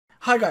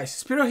Hi guys,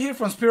 Spiro here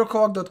from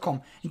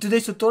spirokovac.com. In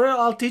today's tutorial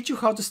I'll teach you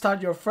how to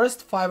start your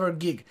first Fiverr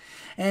gig.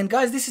 And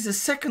guys, this is the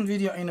second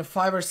video in a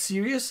Fiverr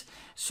series.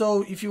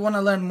 So if you want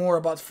to learn more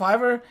about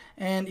Fiverr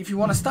and if you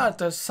want to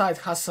start a side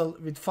hustle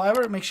with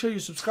Fiverr, make sure you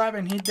subscribe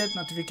and hit that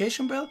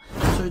notification bell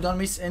so you don't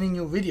miss any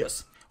new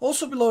videos.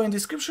 Also below in the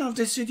description of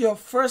this video,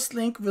 first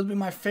link will be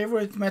my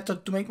favorite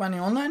method to make money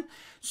online.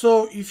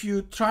 So if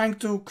you're trying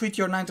to quit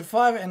your 9 to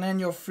 5 and earn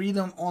your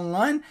freedom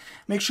online,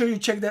 make sure you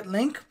check that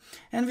link.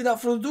 And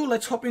without further ado,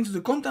 let's hop into the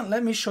content.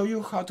 Let me show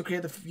you how to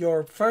create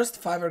your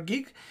first Fiverr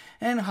gig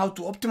and how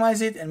to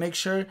optimize it and make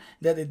sure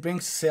that it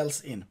brings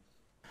sales in.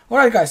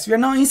 Alright guys, we are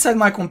now inside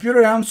my computer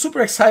and I'm super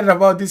excited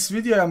about this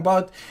video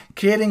about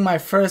creating my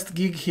first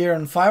gig here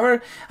on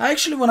Fiverr. I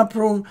actually want to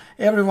prove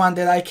everyone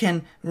that I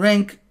can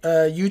rank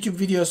YouTube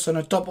videos on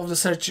the top of the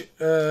search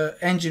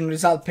engine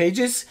result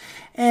pages,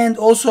 and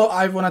also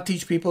I want to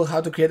teach people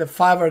how to create a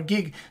Fiverr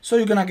gig, so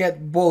you're gonna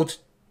get both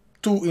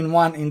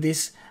 2-in-1 in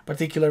this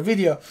particular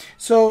video.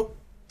 So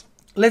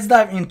let's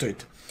dive into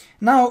it.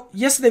 Now,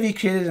 yesterday we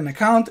created an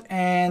account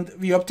and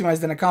we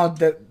optimized an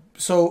account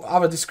so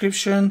our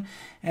description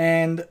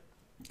and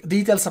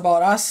details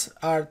about us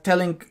are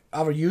telling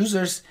our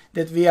users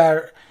that we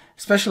are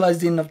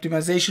specialized in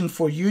optimization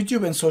for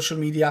YouTube and social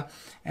media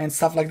and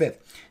stuff like that.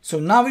 So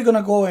now we're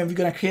gonna go and we're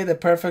gonna create a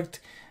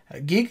perfect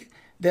gig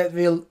that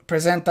will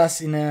present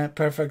us in a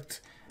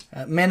perfect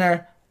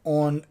manner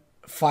on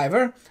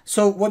Fiverr.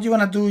 So what you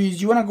wanna do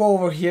is you wanna go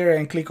over here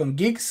and click on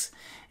gigs,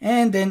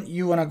 and then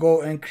you wanna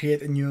go and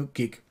create a new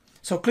gig.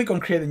 So click on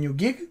create a new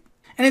gig,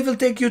 and it will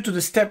take you to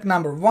the step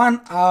number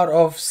 1 out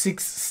of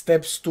 6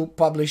 steps to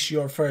publish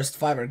your first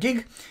Fiverr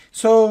gig.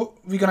 So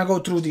we're gonna go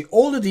through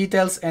all the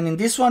details, and in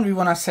this one we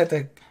wanna set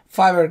a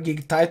Fiverr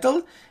gig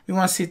title, we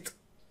wanna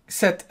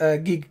set a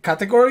gig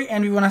category,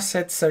 and we wanna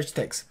set search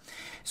tags.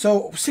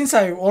 So since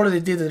I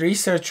already did the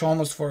research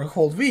almost for a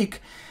whole week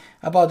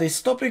about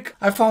this topic,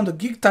 I found a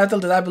gig title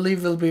that I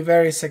believe will be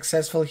very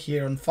successful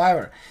here on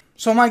Fiverr.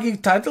 So my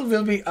gig title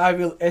will be I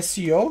will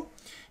SEO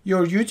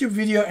your YouTube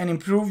video and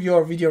improve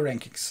your video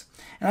rankings.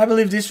 And I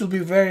believe this will be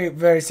very,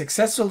 very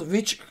successful,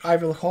 which I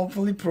will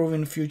hopefully prove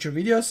in future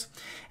videos.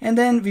 And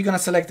then we're gonna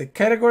select a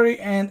category,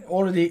 and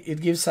already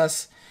it gives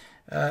us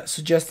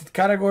suggested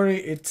category.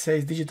 It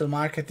says digital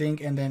marketing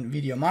and then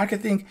video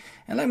marketing.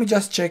 And let me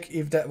just check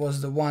if that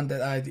was the one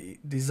that I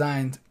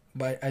designed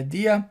by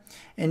idea.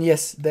 And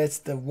yes, that's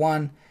the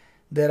one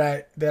that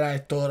I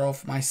thought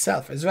of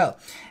myself as well.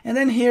 And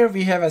then here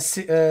we have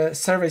a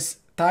service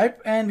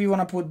type, and we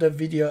want to put the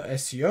video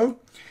SEO.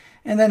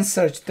 And then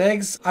search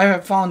tags. I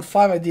have found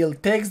 5 ideal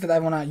tags that I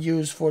want to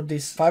use for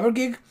this Fiverr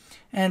gig,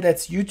 and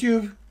that's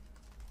YouTube,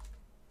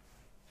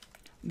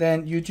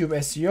 then YouTube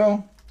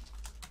SEO,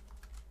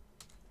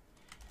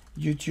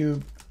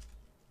 YouTube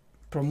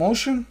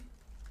promotion.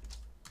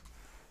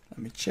 Let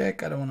me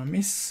check, I don't want to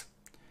miss.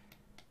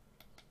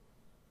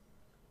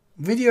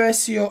 Video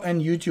SEO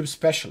and YouTube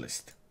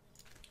specialist.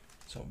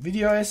 So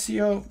video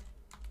SEO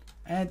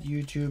and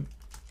YouTube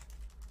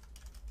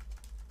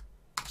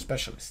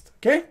specialist.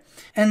 Okay,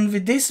 and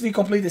with this we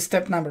complete the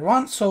step number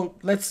 1. So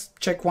let's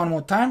check one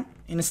more time.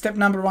 In step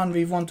number 1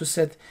 we want to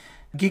set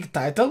gig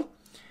title.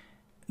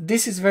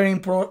 This is very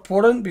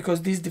important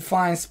because this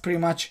defines pretty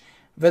much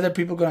whether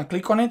people gonna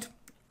click on it.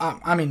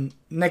 I mean,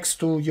 next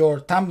to your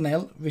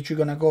thumbnail, which we're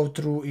gonna go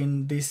through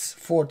in this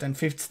 4th and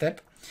 5th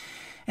step.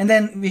 And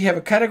then we have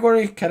a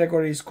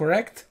category is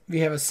correct, we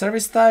have a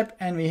service type,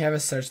 and we have a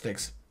search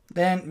tags.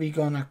 Then we're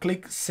gonna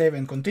click save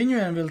and continue,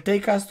 and will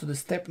take us to the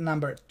step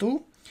number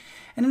 2.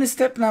 And in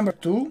step number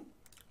 2,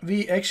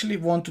 we actually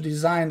want to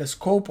design the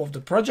scope of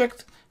the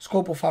project,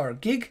 scope of our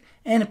gig,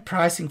 and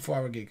pricing for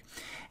our gig.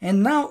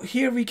 And now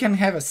here we can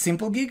have a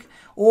simple gig,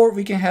 or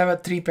we can have a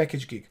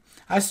 3-package gig.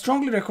 I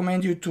strongly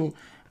recommend you to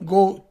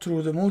go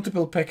through the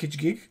multiple package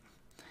gig,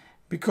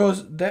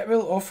 because that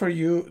will offer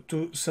you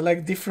to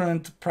select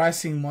different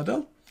pricing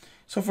model.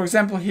 So for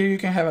example, here you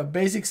can have a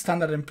basic,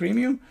 standard, and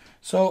premium.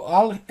 So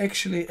I'll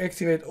actually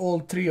activate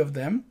all 3 of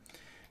them.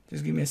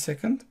 Just give me a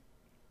second.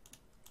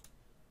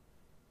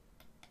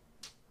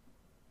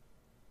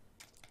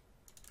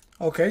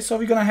 Okay, so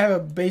we're gonna have a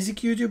basic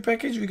YouTube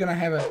package, we're gonna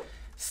have a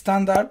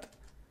standard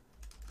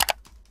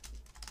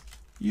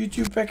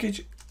YouTube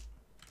package,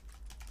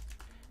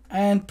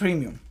 and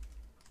premium.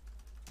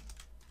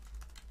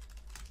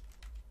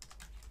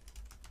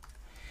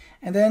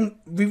 And then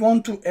we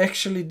want to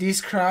actually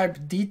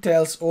describe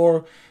details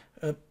or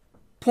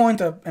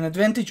point up an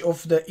advantage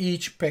of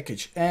each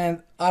package.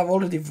 And I've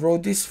already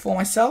wrote this for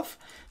myself.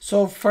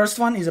 So first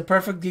one is a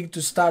perfect gig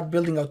to start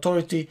building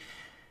authority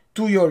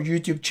to your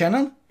YouTube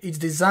channel. It's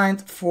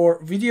designed for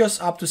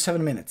videos up to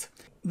 7 minutes.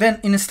 Then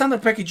in a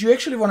standard package, you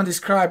actually want to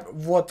describe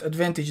what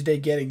advantage they're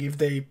getting if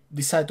they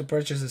decide to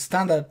purchase a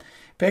standard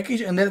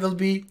package, and that will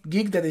be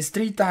gig that is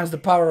 3 times the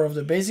power of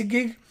the basic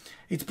gig.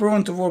 It's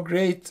proven to work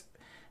great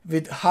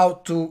with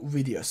how-to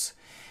videos.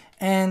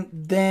 And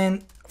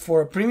then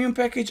for a premium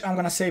package, I'm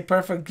gonna say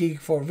perfect gig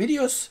for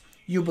videos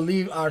you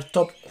believe are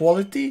top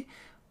quality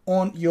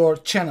on your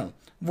channel.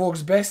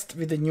 Works best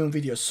with the new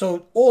videos.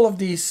 So all of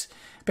these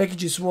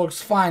packages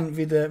works fine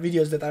with the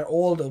videos that are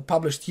old or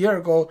published a year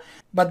ago,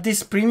 but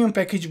this premium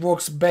package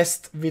works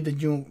best with the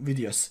new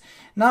videos.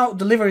 Now,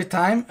 delivery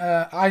time.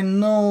 I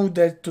know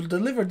that to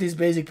deliver this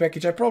basic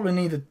package I probably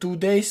needed 2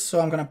 days, so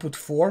I'm gonna put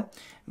 4.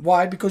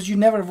 Why? Because you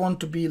never want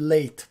to be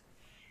late.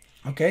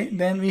 Okay,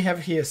 then we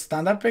have here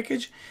standard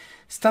package.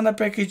 Standard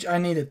package I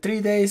needed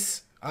 3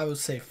 days, I would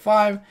say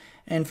 5.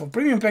 And for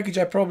premium package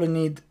I probably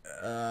need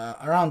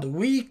around a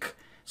week,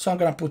 so I'm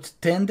gonna put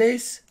 10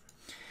 days.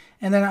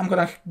 And then I'm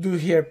gonna do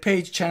here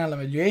page channel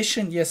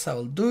evaluation. Yes, I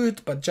will do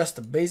it, but just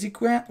a basic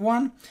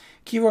one.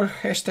 Keyword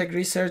hashtag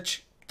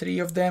research, 3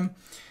 of them.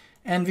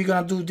 And we're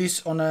gonna do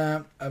this on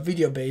a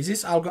video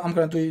basis. I'm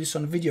gonna do this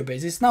on a video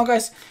basis. Now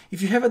guys,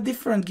 if you have a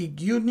different gig,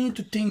 you need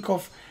to think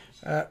of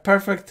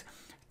perfect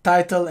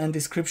title and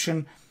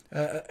description,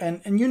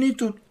 and you need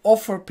to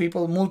offer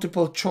people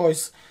multiple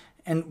choice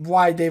and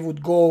why they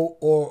would go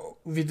or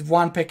with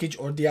one package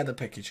or the other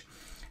package.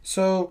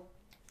 So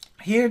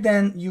here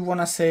then you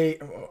wanna say,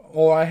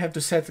 or I have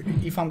to set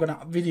if I'm gonna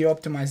video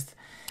optimize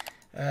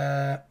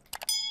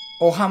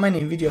or how many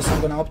videos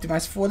I'm gonna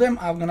optimize for them.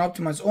 I'm gonna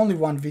optimize only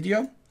one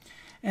video,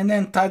 and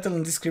then title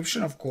and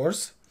description, of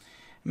course,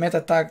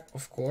 meta tag,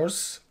 of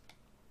course,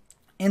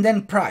 and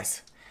then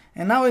price.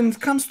 And now when it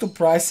comes to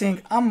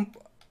pricing,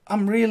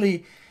 I'm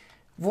really,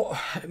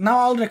 now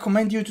I'll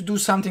recommend you to do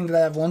something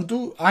that I won't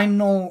do. I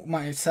know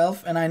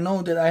myself, and I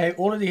know that I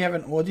already have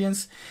an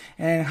audience,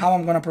 and how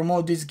I'm gonna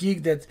promote this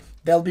gig, that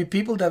there'll be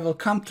people that will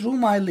come through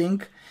my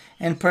link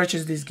and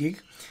purchase this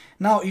gig.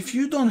 Now, if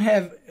you don't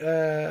have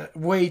a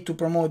way to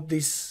promote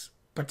this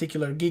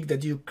particular gig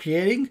that you're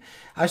creating,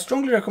 I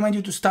strongly recommend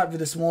you to start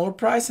with a smaller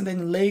price, and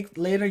then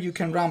later you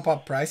can ramp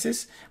up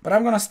prices. But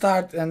I'm gonna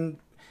start, and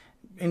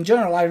in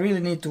general I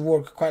really need to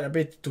work quite a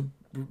bit to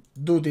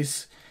do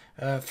this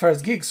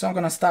first gig, so I'm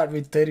gonna start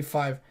with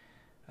 $35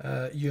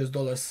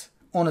 US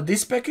on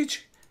this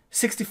package,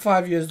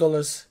 $65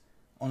 US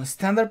on a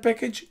standard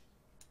package.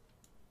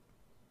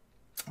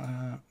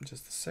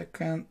 Just a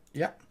second,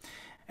 yeah,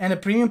 and a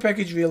premium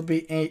package will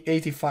be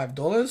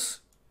 $85.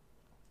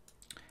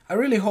 I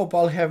really hope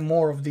I'll have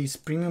more of these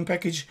premium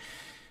package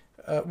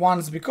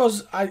ones,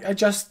 because I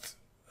just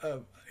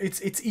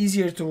it's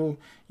easier to,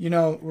 you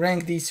know,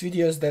 rank these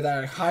videos that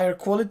are higher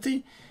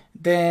quality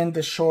than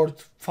the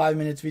short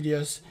 5-minute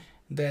videos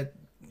that,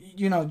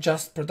 you know,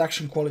 just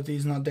production quality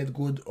is not that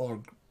good or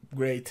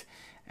great,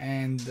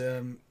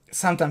 and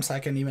sometimes I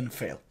can even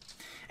fail.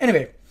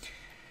 Anyway,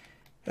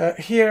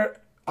 here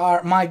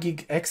are my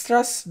gig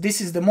extras. This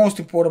is the most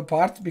important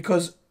part,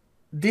 because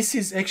this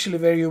is actually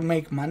where you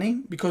make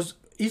money, because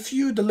if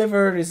you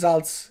deliver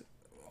results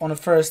on a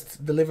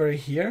first delivery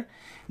here,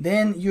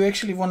 then you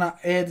actually want to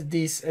add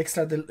these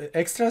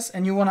extras,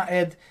 and you want to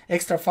add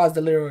extra fast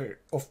delivery,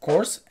 of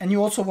course, and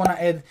you also want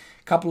to add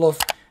a couple of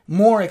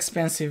more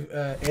expensive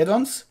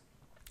add-ons.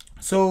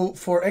 So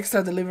for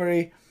extra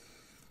delivery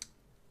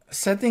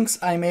settings,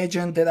 I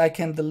imagine that I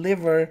can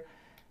deliver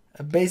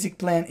a basic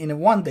plan in a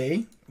 1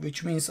 day,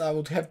 which means I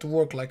would have to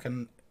work like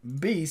a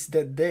beast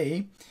that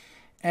day,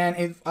 and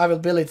if I will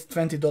bill it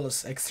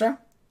 $20 extra,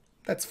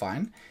 that's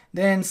fine.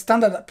 Then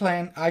standard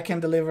plan I can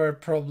deliver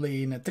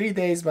probably in 3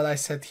 days, but I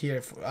said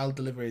here I'll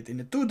deliver it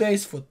in 2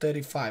 days for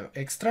 35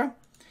 extra.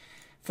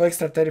 For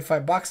extra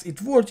 35 bucks,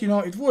 it's worth, you know,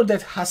 it's worth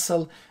that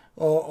hustle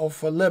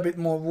of a little bit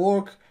more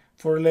work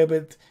for a little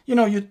bit, you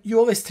know, you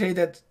always trade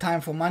that time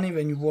for money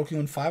when you're working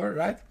on Fiverr,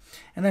 right?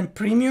 And then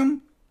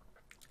premium,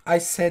 I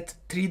set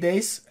 3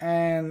 days,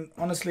 and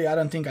honestly I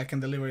don't think I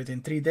can deliver it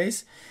in 3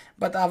 days,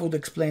 but I would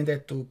explain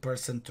that to a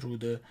person through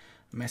the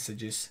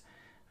messages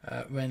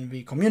when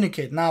we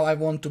communicate. Now I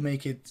want to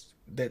make it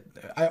that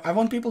I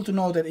want people to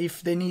know that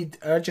if they need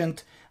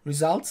urgent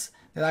results,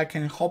 that I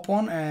can hop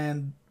on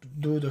and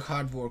do the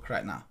hard work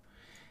right now,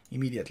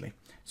 immediately.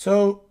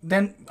 So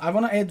then I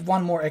want to add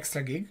one more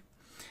extra gig,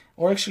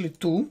 or actually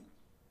 2.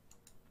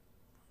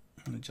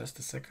 Just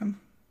a second,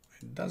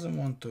 it doesn't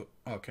want to,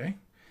 okay.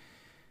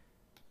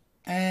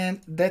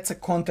 And that's a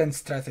content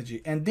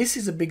strategy, and this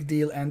is a big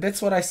deal, and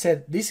that's what I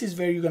said, this is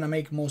where you're gonna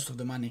make most of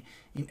the money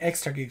in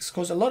extra gigs,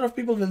 because a lot of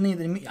people will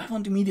need, I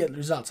want immediate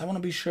results, I want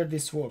to be sure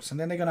this works, and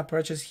then they're gonna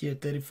purchase here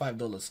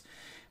 $35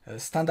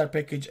 standard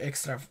package,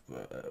 extra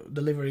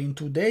delivery in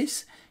 2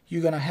 days.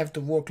 You're gonna have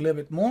to work a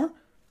little bit more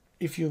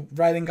if you're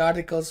writing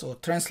articles or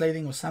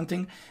translating or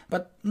something,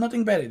 but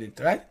nothing bad in it,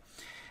 right?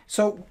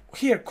 So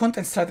here,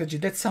 content strategy,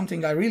 that's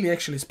something I really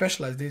actually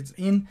specialized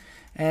in,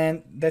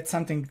 and that's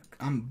something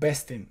I'm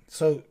best in.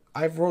 So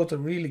I wrote a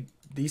really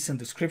decent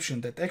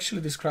description that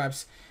actually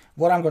describes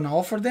what I'm gonna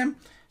offer them.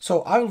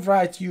 So I will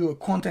write you a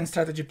content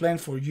strategy plan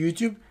for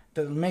YouTube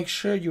that will make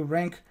sure you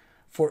rank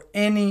for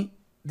any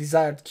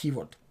desired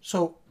keyword.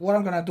 So what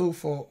I'm gonna do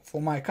for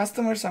my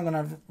customers, I'm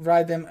gonna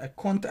write them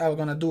I'm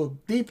gonna do a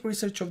deep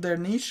research of their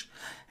niche,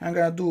 and I'm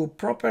gonna do a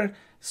proper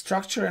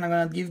structure, and I'm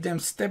gonna give them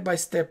step by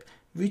step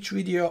which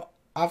video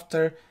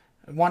after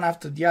one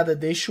after the other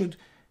they should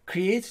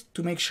create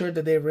to make sure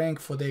that they rank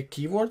for their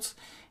keywords.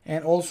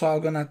 And also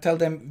I'm gonna tell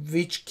them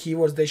which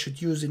keywords they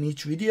should use in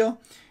each video,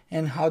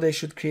 and how they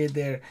should create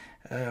their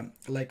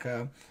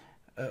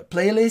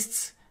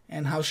playlists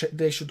and how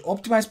they should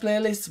optimize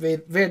playlists,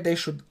 where they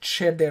should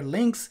share their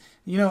links.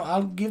 You know,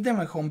 I'll give them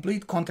a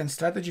complete content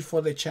strategy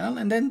for their channel,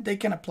 and then they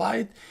can apply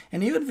it.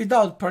 And even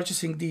without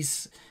purchasing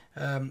these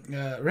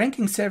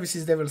ranking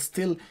services, they will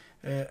still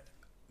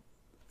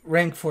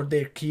rank for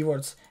their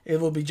keywords. It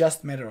will be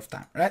just a matter of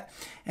time, right?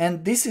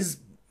 And this is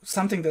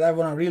something that I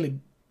want to really,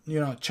 you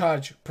know,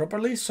 charge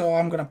properly. So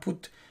I'm gonna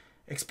put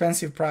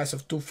expensive price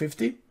of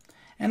 $250.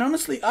 And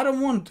honestly, I don't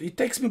want, it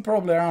takes me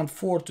probably around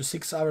 4 to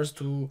 6 hours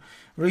to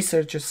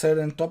research a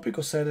certain topic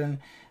or certain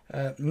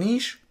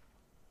niche.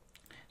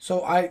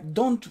 So I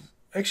don't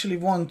actually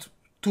want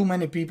too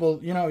many people,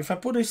 you know, if I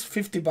put this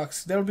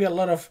 $50, there will be a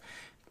lot of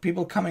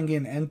people coming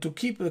in, and to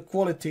keep the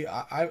quality,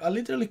 I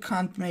literally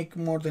can't make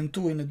more than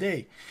 2 in a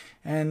day.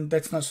 And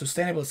that's not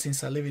sustainable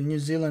since I live in New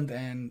Zealand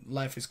and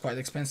life is quite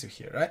expensive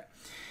here, right?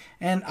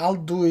 And I'll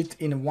do it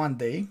in 1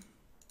 day.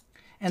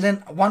 And then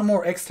one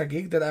more extra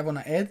gig that I want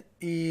to add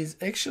is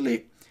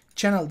actually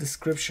channel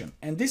description.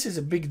 And this is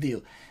a big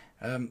deal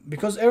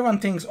because everyone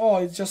thinks, oh,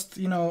 it's just,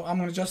 you know, I'm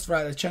going to just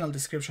write a channel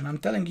description. I'm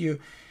telling you,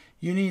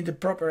 you need the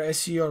proper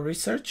SEO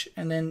research,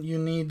 and then you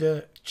need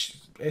the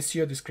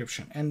SEO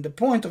description. And the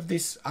point of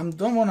this, I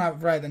don't want to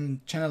write a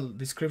channel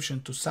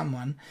description to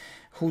someone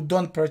who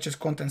don't purchase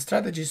content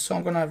strategies. So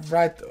I'm going to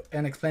write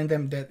and explain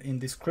them that in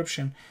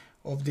description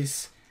of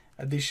this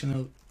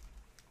additional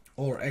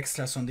or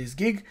extras on this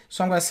gig.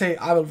 So I'm going to say,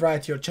 I will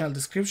write your channel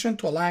description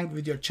to align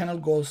with your channel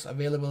goals,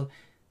 available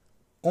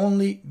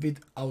only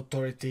with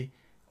authority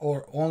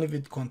or only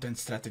with content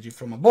strategy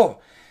from above.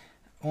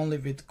 Only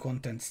with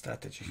content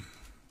strategy.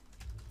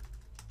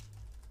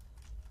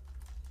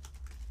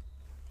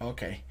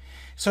 Okay,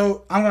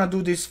 so I'm gonna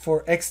do this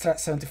for extra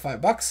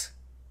 $75,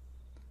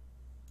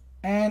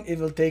 and it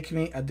will take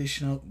me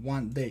additional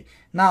 1 day.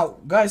 Now,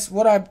 guys,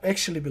 what I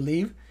actually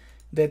believe,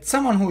 that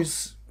someone who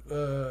is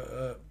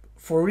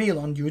for real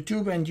on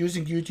YouTube and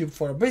using YouTube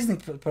for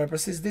business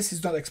purposes, this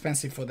is not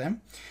expensive for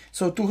them.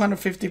 So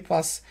 250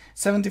 plus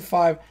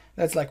 75,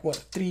 that's like what,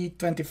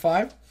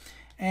 325.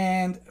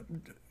 And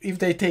if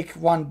they take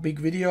one big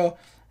video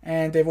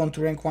and they want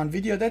to rank one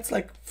video, that's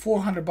like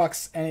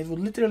 $400, and it would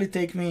literally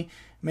take me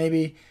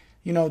maybe,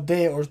 you know,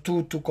 day or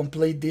two to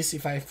complete this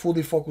if I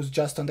fully focus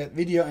just on that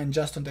video and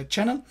just on that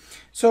channel.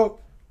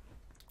 So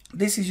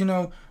this is, you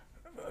know,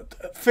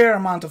 a fair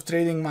amount of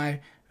trading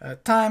my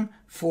time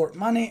for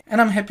money,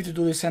 and I'm happy to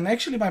do this. And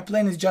actually my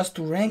plan is just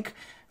to rank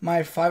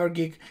my Fiverr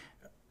gig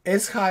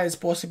as high as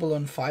possible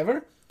on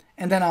Fiverr,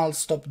 and then I'll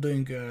stop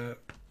doing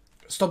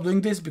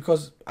this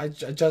because I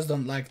just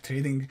don't like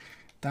trading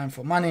time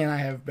for money, and I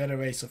have better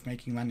ways of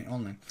making money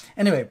online.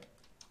 Anyway,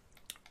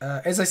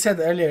 as I said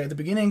earlier at the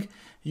beginning,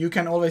 you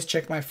can always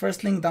check my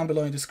first link down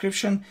below in the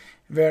description,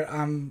 where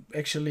I'm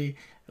actually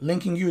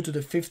linking you to the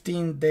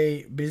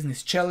 15-day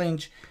business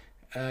challenge.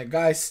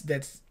 Guys,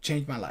 that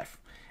changed my life.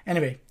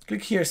 Anyway,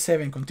 click here,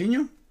 save and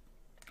continue.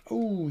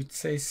 Oh, it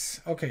says,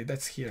 okay,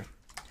 that's here.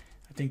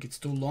 I think it's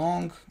too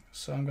long,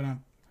 so I'm gonna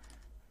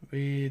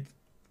with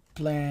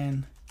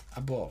plan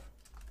above.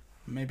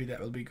 Maybe that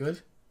will be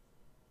good.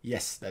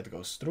 Yes, that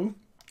goes through.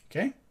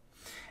 Okay.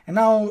 And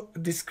now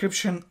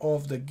description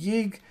of the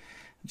gig.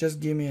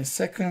 Just give me a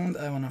second.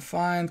 I want to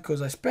find,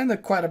 because I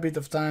spent quite a bit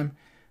of time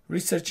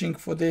researching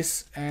for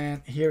this,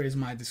 and here is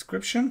my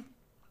description,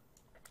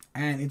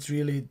 and it's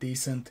really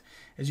decent,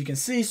 as you can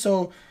see.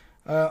 So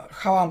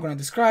how I'm going to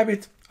describe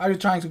it: are you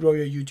trying to grow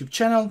your YouTube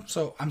channel?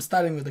 So I'm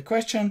starting with the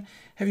question: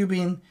 have you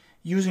been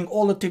using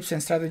all the tips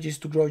and strategies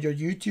to grow your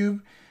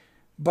YouTube,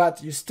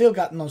 but you still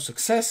got no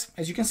success?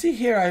 As you can see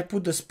here, I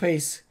put the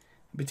space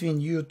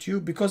between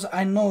YouTube because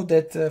I know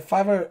that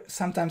Fiverr,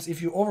 sometimes if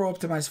you over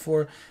optimize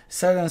for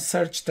certain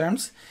search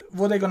terms,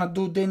 what they're gonna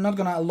do, they're not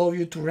gonna allow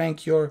you to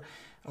rank your,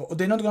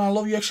 they're not gonna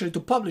allow you actually to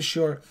publish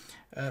your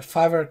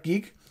Fiverr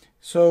gig.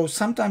 So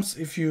sometimes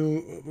if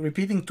you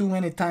repeating too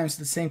many times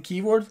the same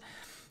keyword,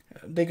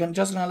 they're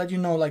just gonna let you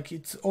know like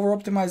it's over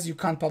optimized, you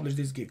can't publish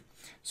this gig.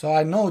 So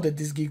I know that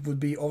this gig would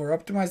be over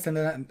optimized,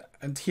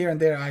 and here and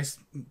there I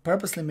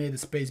purposely made a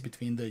space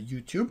between the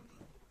YouTube.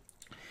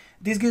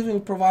 This gig will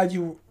provide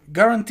you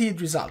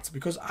guaranteed results,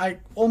 because I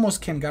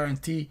almost can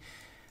guarantee,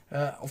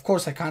 of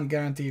course I can't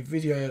guarantee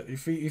video,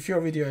 if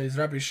your video is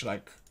rubbish,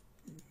 like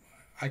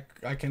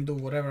I can do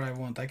whatever I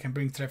want, I can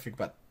bring traffic,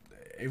 but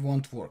it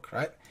won't work,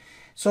 right?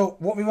 So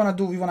what we want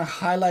to do, we want to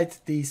highlight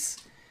these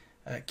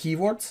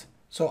keywords.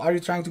 So are you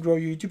trying to grow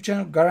your YouTube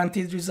channel?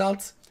 Guaranteed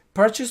results.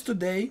 Purchase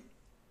today.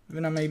 We're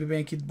gonna maybe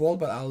make it bold,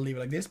 but I'll leave it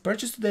like this.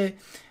 Purchase today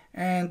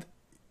and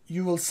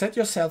you will set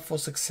yourself for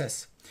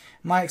success.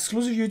 My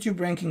exclusive YouTube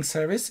ranking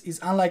service is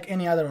unlike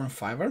any other on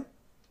Fiverr.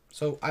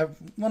 So I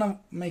want to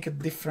make a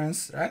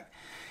difference, right?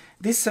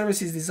 This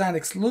service is designed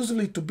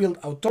exclusively to build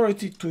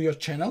authority to your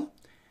channel,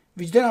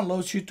 which then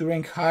allows you to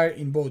rank higher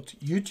in both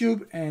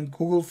YouTube and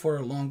Google for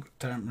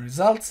long-term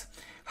results.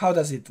 How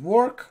does it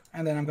work?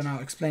 And then I'm gonna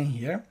explain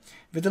here.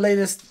 With the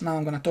latest, now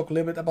I'm gonna talk a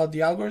little bit about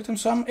the algorithm.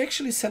 So I'm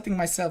actually setting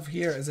myself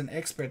here as an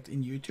expert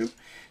in YouTube.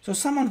 So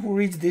someone who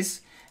reads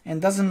this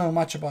and doesn't know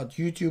much about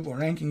YouTube or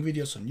ranking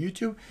videos on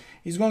YouTube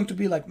is going to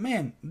be like,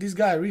 man, this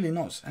guy really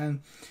knows.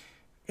 And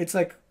it's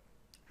like,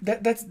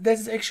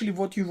 that's actually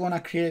what you want to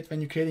create when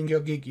you're creating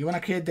your gig. You want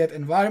to create that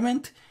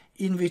environment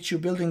in which you're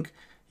building,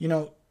 you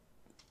know,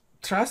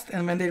 trust,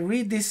 and when they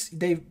read this,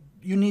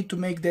 you need to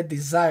make that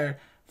desire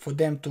for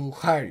them to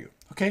hire you.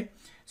 Okay,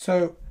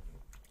 so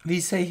we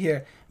say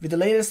here, with the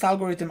latest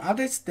algorithm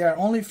updates, there are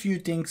only a few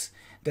things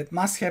that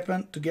must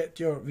happen to get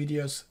your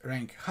videos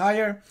rank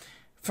higher.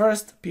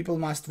 First, people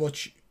must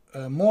watch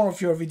more of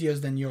your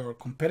videos than your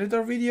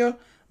competitor video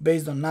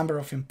based on number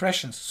of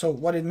impressions. So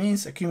what it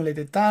means,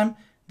 accumulated time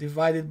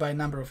divided by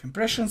number of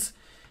impressions.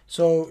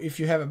 So if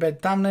you have a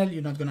bad thumbnail,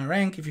 you're not gonna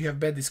rank. If you have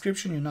bad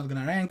description, you're not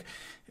gonna rank.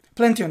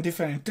 Plenty of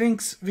different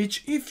things,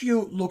 which if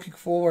you looking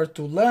forward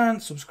to learn,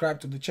 subscribe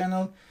to the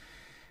channel,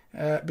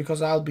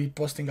 because I'll be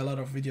posting a lot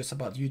of videos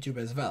about YouTube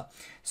as well.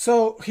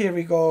 So here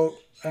we go.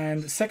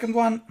 And the second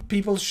one,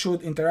 people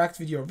should interact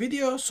with your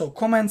video. So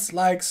comments,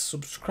 likes,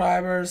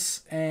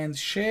 subscribers, and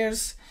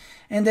shares.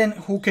 And then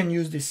who can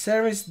use this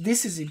service?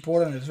 This is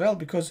important as well,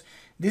 because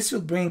this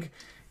will bring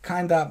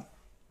kind of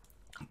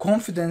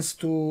confidence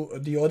to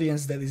the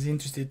audience that is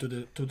interested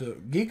to the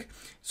gig.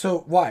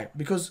 So why?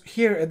 Because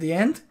here at the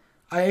end,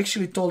 I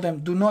actually told them,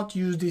 do not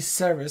use this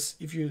service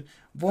if you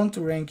want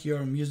to rank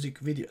your music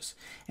videos.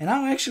 And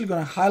I'm actually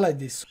going to highlight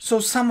this. So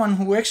someone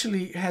who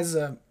actually has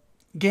a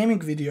gaming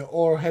video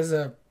or has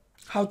a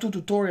how-to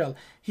tutorial,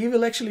 he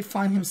will actually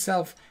find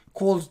himself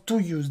called to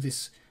use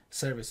this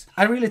service.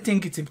 I really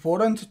think it's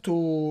important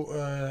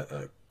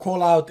to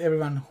call out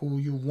everyone who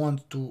you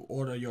want to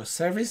order your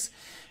service.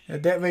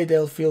 That way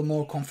they'll feel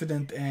more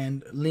confident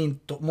and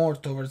lean more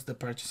towards the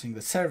purchasing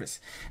the service.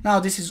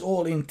 Now this is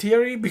all in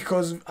theory,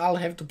 because I'll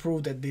have to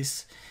prove that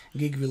this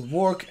gig will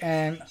work,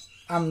 and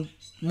I'm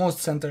most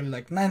certainly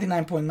like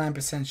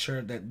 99.9%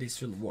 sure that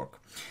this will work.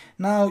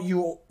 Now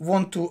you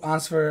want to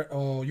answer,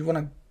 or you want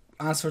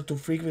to answer to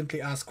frequently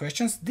asked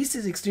questions. This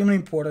is extremely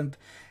important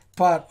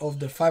part of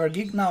the Fiverr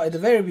gig. Now at the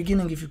very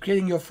beginning, if you're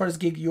creating your first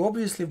gig, you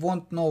obviously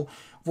won't know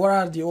what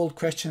are the old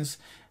questions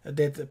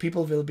that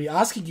people will be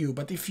asking you.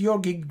 But if your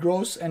gig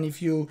grows and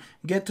if you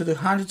get to the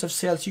hundreds of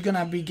sales, you're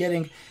gonna be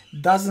getting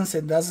dozens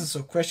and dozens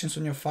of questions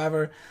on your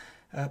Fiverr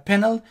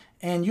panel,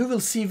 and you will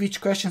see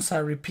which questions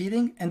are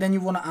repeating, and then you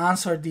want to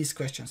answer these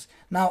questions.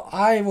 Now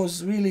I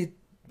was really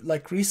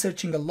like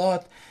researching a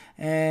lot,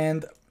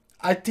 and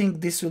I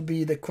think this will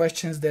be the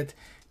questions that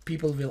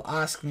people will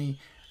ask me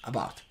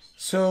about.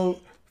 So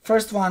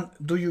first one,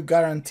 do you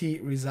guarantee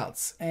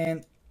results?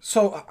 And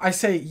so I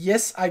say,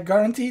 yes, I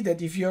guarantee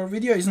that if your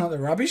video is not a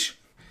rubbish,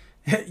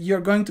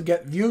 you're going to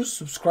get views,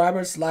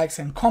 subscribers, likes,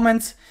 and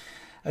comments.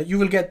 You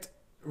will get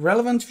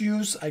relevant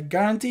views, I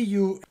guarantee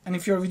you. And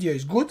if your video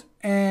is good,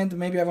 and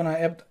maybe I want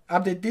to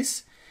update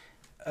this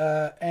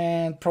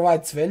and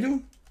provides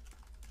value,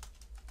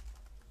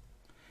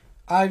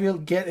 I will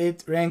get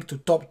it ranked to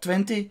top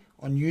 20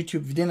 on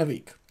YouTube within a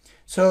week.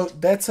 So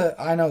that's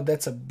I know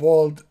that's a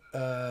bold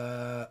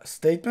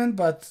statement,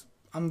 but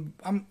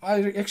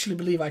I actually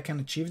believe I can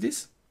achieve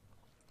this.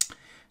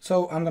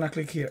 So I'm gonna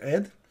click here,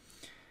 add,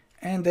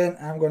 and then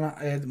I'm gonna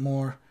add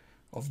more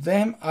of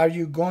them. Are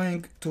you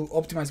going to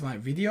optimize my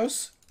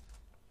videos?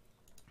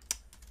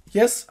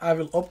 Yes, I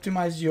will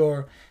optimize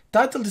your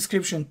title,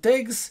 description,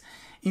 tags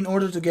in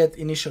order to get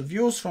initial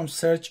views from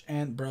search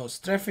and browse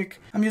traffic.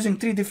 I'm using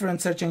 3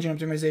 different search engine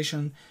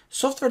optimization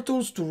software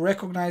tools to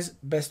recognize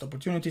best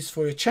opportunities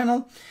for your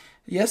channel.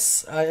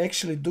 Yes, I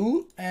actually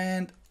do,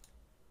 and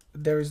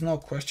there is no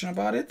question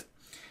about it.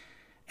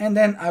 And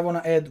then I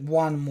want to add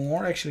one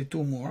more, actually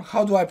 2 more.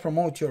 How do I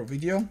promote your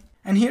video?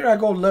 And here I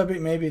go a little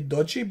bit maybe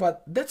dodgy,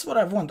 but that's what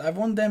I want. I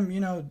want them, you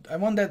know, I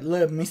want that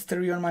little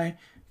mystery on my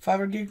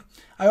Fiverr gig.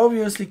 I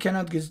obviously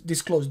cannot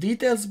disclose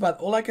details, but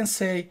all I can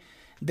say,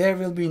 there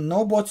will be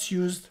no bots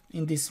used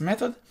in this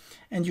method,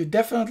 and you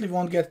definitely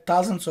won't get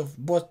thousands of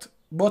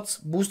bots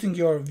boosting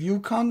your view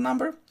count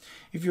number.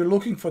 If you're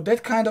looking for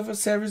that kind of a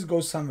service,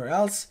 go somewhere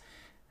else.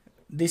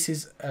 This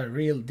is a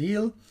real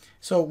deal.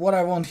 So what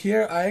I want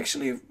here, I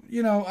actually,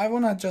 you know, I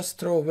want to just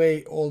throw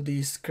away all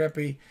these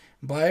crappy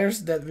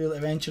buyers that will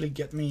eventually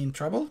get me in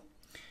trouble.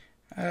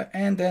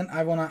 And then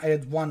I want to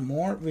add one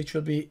more, which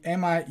will be,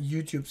 am I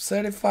YouTube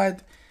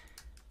certified?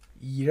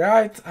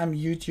 Right, I'm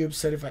YouTube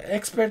certified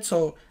expert.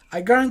 So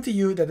I guarantee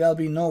you that there'll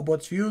be no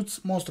bots views.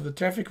 Most of the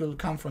traffic will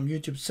come from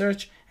YouTube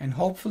search and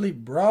hopefully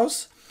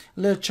browse. A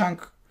little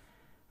chunk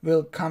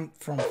will come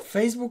from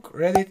Facebook,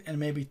 Reddit, and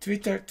maybe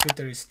Twitter.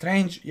 Twitter is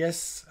strange.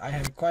 Yes, I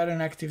have quite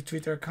an active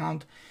Twitter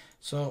account,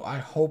 so I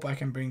hope I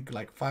can bring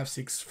like 5,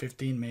 6,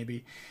 15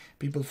 maybe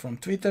people from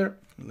Twitter.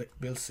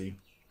 We'll see.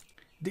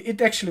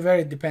 It actually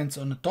very depends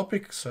on the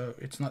topic, so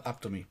it's not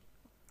up to me.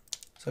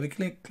 So we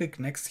click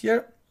next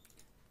here,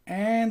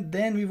 and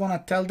then we want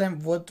to tell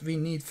them what we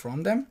need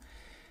from them.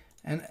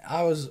 And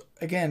I was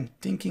again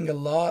thinking a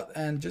lot,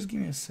 and just give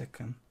me a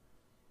second.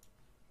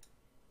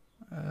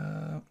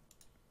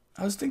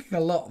 I was thinking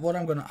a lot what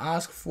I'm gonna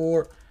ask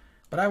for,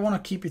 but I want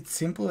to keep it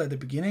simple at the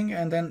beginning,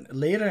 and then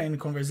later in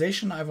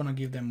conversation I want to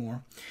give them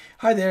more.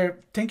 Hi there,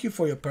 thank you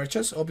for your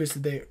purchase.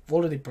 Obviously they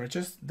already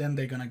purchased, then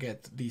they're gonna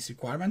get these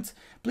requirements.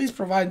 Please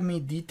provide me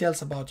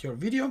details about your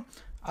video.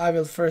 I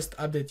will first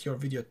update your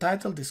video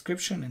title,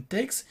 description and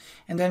text,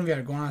 and then we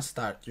are gonna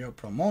start your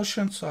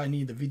promotion. So I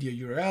need the video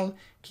URL,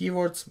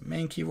 keywords,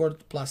 main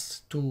keyword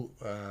plus 2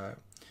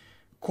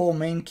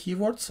 co-main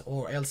keywords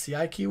or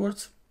LCI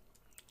keywords,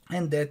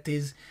 and that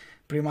is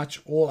pretty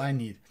much all I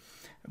need.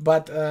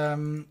 But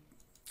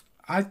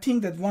I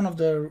think that one of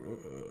the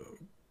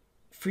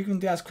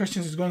frequently asked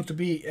questions is going to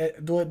be,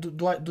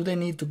 do they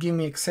need to give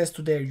me access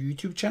to their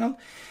YouTube channel?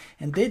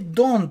 And they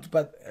don't,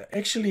 but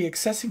actually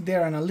accessing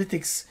their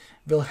analytics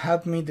will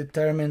help me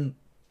determine,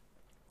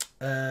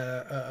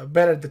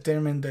 better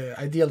determine the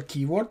ideal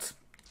keywords.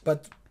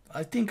 But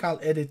I think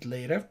I'll add it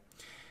later.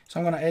 So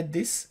I'm gonna add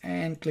this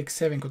and click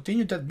save and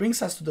continue. That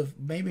brings us to the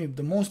maybe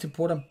the most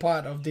important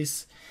part of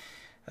this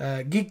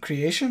gig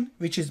creation,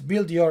 which is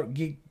build your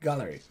gig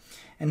gallery.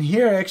 And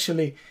here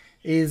actually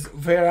is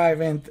where I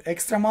went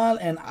extra mile,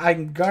 and I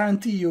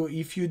guarantee you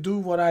if you do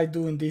what I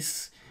do in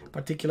this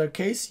particular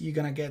case, you're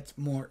gonna get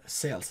more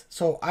sales.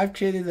 So I've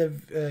created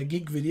a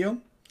gig video.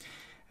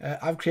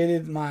 I've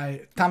created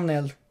my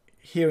thumbnail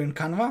here in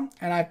Canva,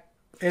 and I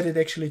added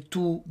actually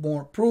 2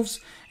 more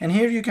proofs, and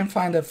here you can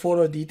find the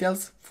photo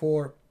details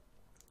for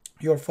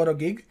your photo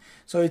gig.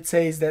 So it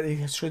says that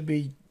it should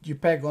be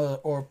JPEG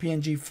or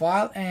PNG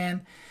file,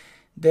 and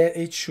that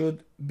it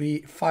should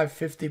be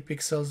 550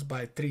 pixels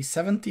by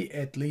 370,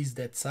 at least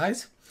that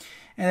size.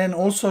 And then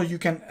also you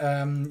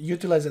can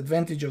utilize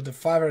advantage of the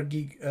Fiverr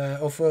gig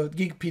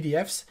gig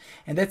PDFs,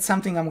 and that's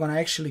something I'm gonna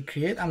actually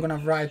create. I'm gonna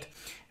write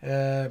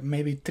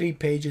maybe 3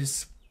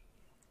 pages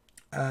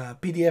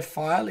PDF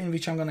file in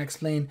which I'm gonna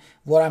explain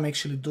what I'm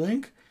actually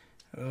doing.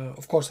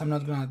 Of course, I'm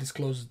not gonna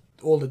disclose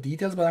all the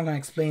details, but I'm gonna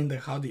explain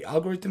how the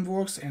algorithm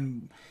works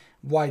and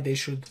why they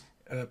should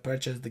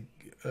purchase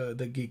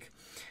the gig.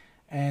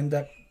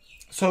 And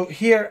so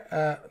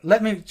here,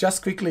 let me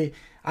just quickly,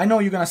 I know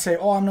you're gonna say,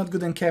 oh, I'm not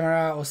good in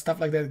camera or stuff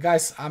like that.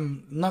 Guys,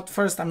 I'm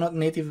not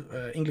native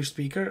English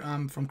speaker.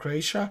 I'm from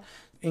Croatia.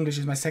 English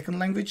is my second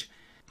language.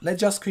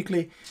 Let's just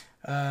quickly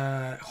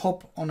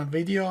hop on a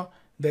video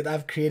that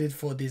I've created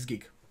for this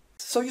gig.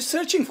 So you're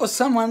searching for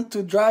someone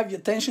to drive your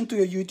attention to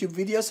your YouTube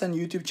videos and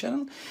YouTube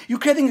channel. You're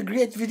creating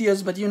great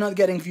videos, but you're not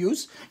getting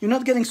views. You're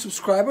not getting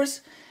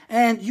subscribers,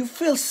 and you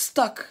feel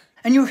stuck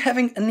and you're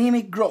having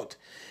anemic growth.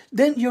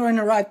 Then you're in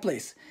the right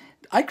place.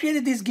 I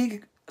created this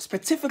gig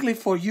specifically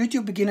for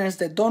YouTube beginners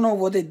that don't know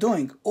what they're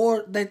doing,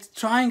 or that's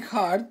trying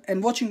hard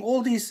and watching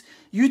all these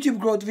YouTube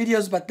growth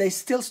videos, but they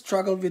still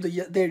struggle with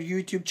their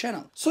YouTube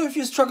channel. So if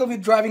you struggle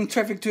with driving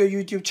traffic to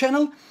your YouTube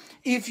channel,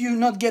 if you're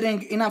not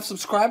getting enough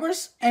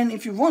subscribers, and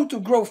if you want to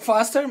grow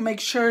faster, make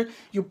sure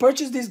you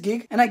purchase this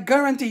gig, and I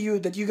guarantee you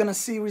that you're gonna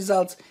see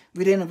results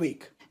within a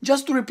week.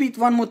 Just to repeat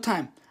one more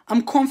time,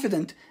 I'm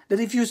confident that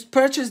if you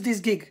purchase this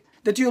gig,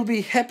 that you'll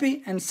be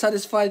happy and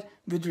satisfied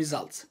with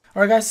results.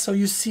 Alright guys, so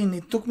you've seen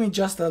it took me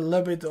just a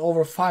little bit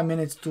over 5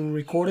 minutes to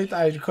record it.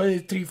 I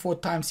recorded it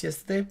 3-4 times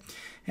yesterday,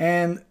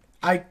 and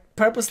I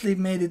purposely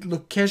made it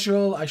look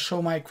casual. I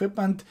show my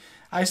equipment.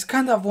 I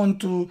kind of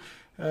want to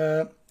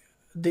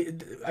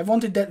I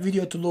wanted that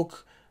video to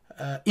look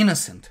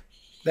innocent.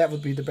 That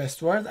would be the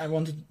best word. I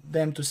wanted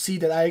them to see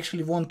that I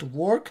actually want to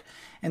work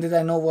and that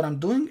I know what I'm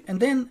doing. And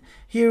then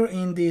here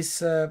in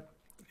this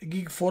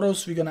gig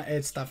photos, we're gonna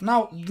add stuff.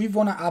 Now we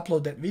wanna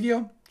upload that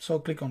video, so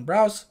click on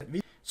browse.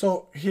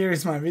 So here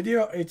is my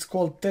video. It's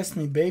called Test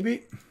Me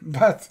Baby,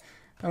 but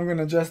I'm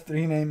gonna just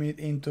rename it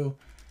into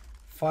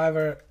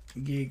Fiverr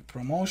Gig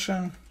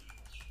Promotion.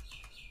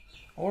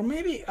 Or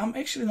maybe, I'm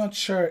actually not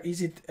sure,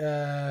 is it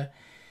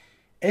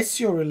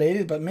SEO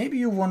related, but maybe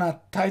you wanna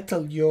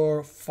title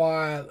your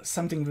file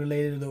something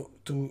related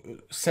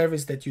to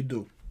service that you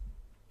do.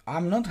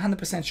 I'm not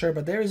 100% sure,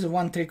 but there is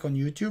one trick on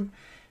YouTube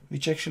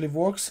which actually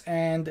works,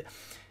 and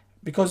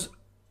because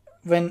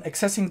when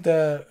accessing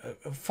the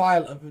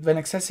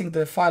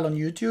file on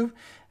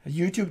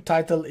YouTube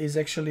title is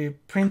actually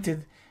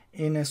printed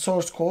in a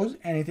source code,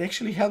 and it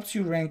actually helps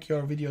you rank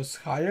your videos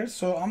higher.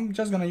 So I'm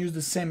just gonna use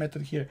the same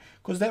method here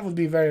because that would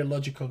be very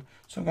logical.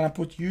 So I'm gonna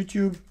put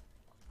YouTube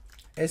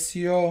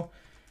SEO,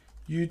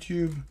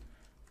 YouTube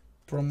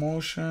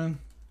promotion,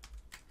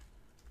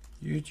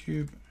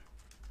 YouTube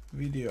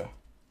video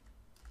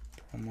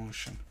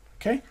promotion.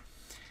 Okay,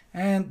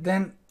 and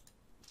then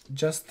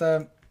just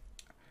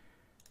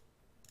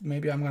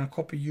maybe I'm gonna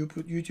copy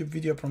YouTube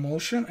video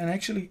promotion and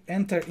actually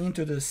enter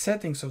into the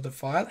settings of the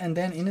file, and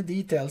then in the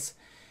details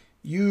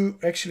you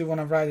actually want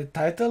to write a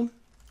title,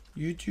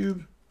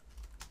 YouTube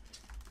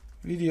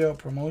video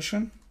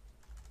promotion,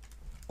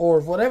 or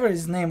whatever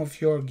is name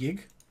of your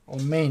gig or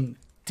main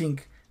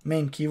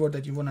keyword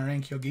that you want to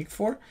rank your gig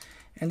for,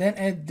 and then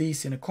add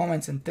these in the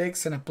comments and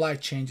text and apply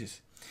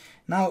changes.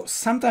 Now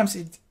sometimes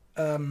it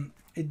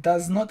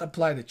does not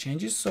apply the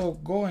changes, so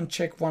go and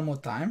check one more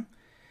time.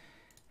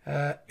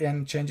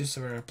 And changes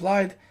were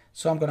applied.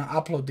 So I'm gonna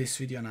upload this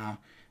video now,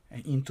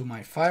 into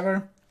my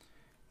Fiverr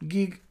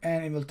gig,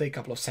 and it will take a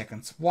couple of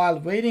seconds. While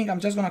waiting, I'm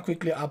just gonna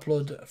quickly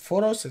upload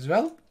photos as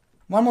well.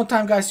 One more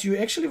time, guys, you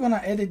actually want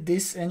to edit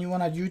this and you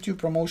want a YouTube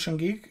promotion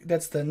gig.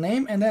 That's the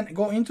name, and then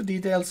go into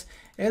details,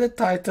 edit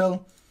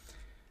title,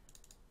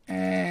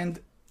 and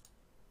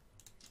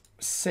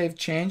save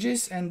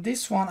changes. And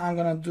this one I'm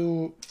gonna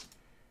do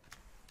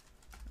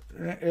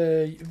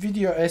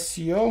video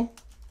SEO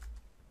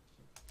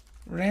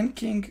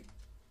ranking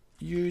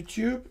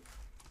YouTube.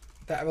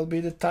 That will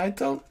be the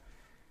title.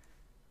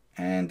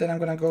 And then I'm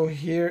gonna go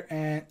here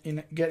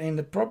and get in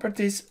the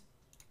properties,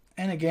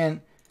 and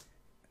again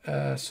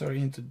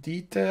into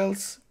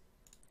details.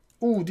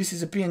 Oh, this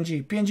is a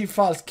PNG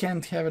files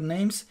can't have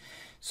names,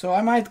 so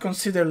I might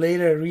consider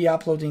later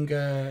re-uploading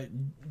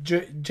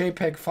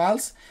JPEG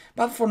files,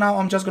 but for now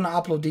I'm just gonna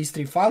upload these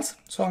 3 files.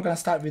 So I'm gonna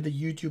start with the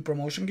YouTube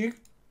promotion gig,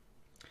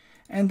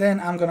 and then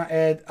I'm gonna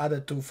add other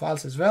 2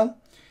 files as well.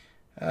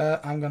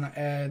 I'm gonna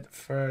add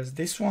first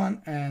this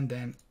one, and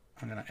then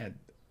I'm gonna add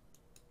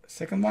the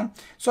second one.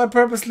 So I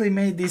purposely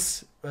made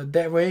this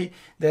that way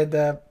that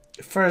the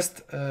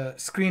first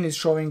screen is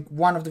showing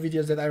one of the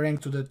videos that I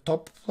ranked to the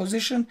top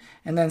position,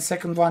 and then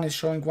second one is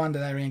showing one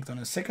that I ranked on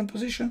the second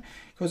position,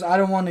 because I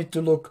don't want it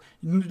to look,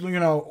 you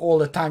know, all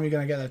the time you're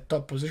gonna get at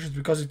top positions,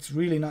 because it's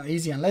really not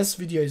easy. Unless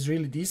video is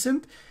really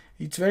decent,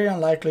 it's very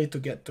unlikely to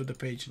get to the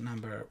page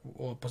number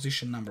or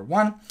position number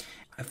 1.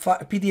 A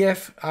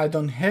PDF I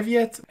don't have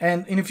yet,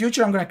 and in the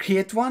future I'm gonna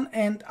create one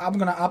and I'm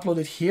gonna upload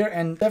it here,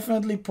 and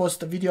definitely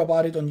post a video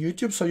about it on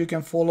YouTube so you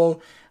can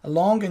follow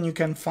along and you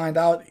can find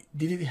out,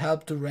 did it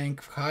help to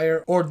rank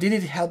higher, or did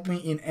it help me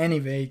in any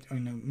way, you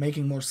know,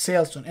 making more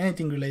sales on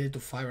anything related to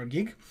Fiverr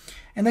gig.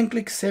 And then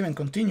click save and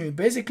continue.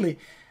 Basically,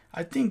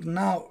 I think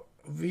now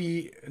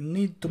we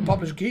need to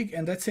publish gig,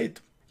 and that's it.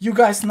 You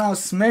guys now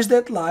smash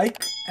that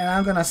like, and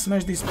I'm gonna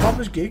smash this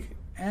publish gig,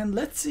 and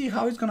let's see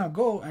how it's gonna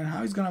go and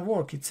how it's gonna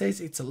work. It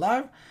says it's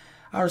alive.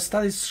 Our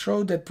studies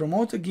show that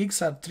promoted gigs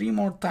are 3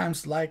 more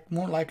times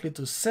more likely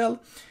to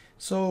sell.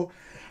 So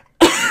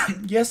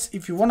yes,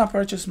 if you wanna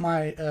purchase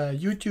my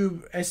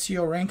YouTube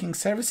SEO ranking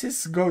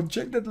services, go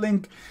check that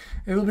link.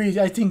 It will be,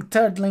 I think,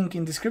 3rd link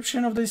in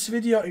description of this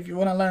video. If you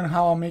wanna learn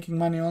how I'm making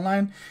money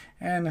online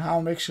and how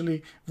I'm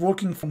actually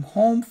working from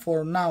home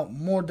for now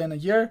more than a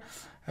year,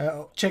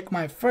 check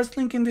my 1st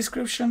link in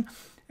description.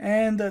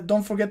 And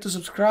don't forget to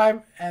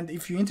subscribe, and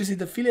if you're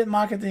interested in affiliate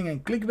marketing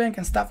and ClickBank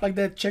and stuff like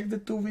that, check the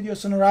 2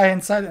 videos on the right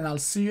hand side, and I'll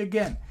see you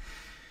again.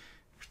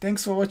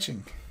 Thanks for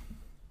watching.